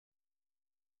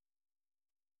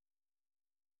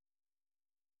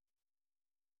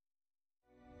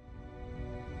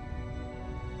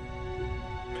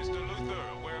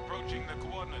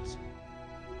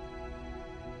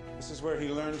This is where he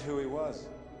learned who he was.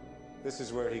 This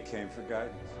is where he came for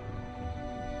guidance.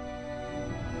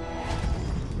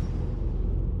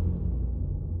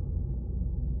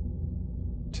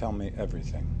 Tell me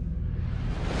everything.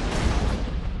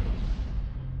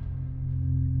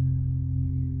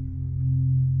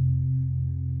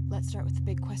 Let's start with the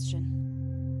big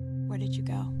question. Where did you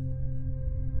go?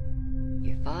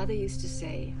 Your father used to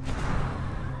say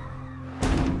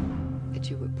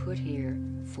that you were put here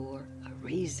for a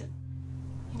reason.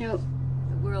 You know,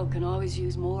 the world can always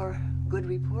use more good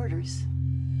reporters.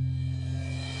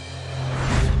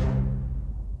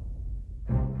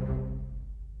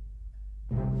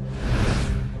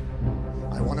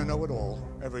 I want to know it all,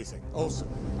 everything. Also,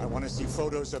 I want to see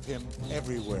photos of him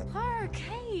everywhere. Hark,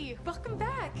 hey, welcome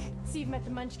back. So you've met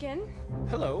the Munchkin?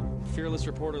 Hello. Fearless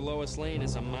reporter Lois Lane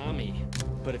is a mommy.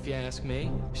 But if you ask me,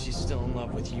 she's still in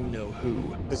love with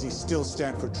you-know-who. Does he still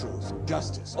stand for truth,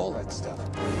 justice, all that stuff?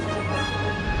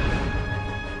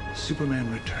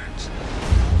 Superman returns.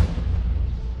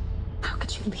 How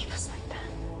could you leave us like that?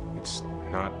 It's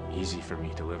not easy for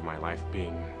me to live my life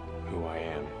being who I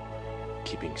am,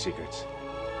 keeping secrets.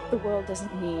 The world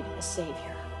doesn't need a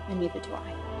savior, and neither do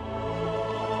I.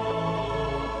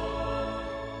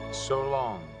 So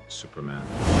long, Superman.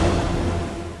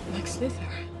 Lex Luthor.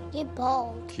 You're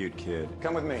bald. Cute kid.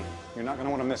 Come with me. You're not going to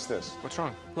want to miss this. What's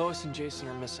wrong? Lois and Jason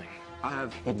are missing. I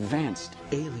have advanced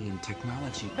alien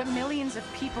technology. But millions of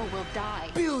people will die.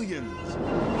 Billions!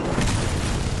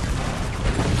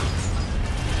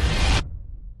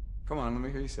 Come on, let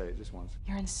me hear you say it just once.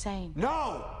 You're insane.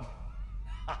 No!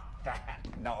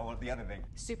 No, the other thing.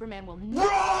 Superman will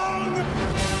Wrong!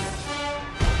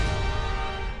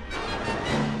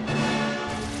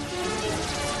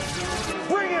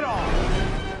 Bring it on!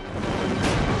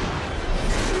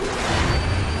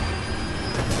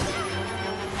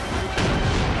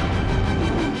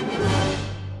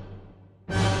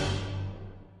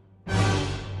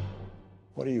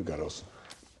 What do you got, Olsen?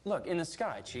 Look, in the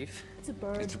sky, Chief. It's a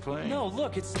bird. It's a plane. No,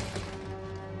 look, it's...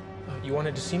 You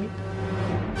wanted to see me?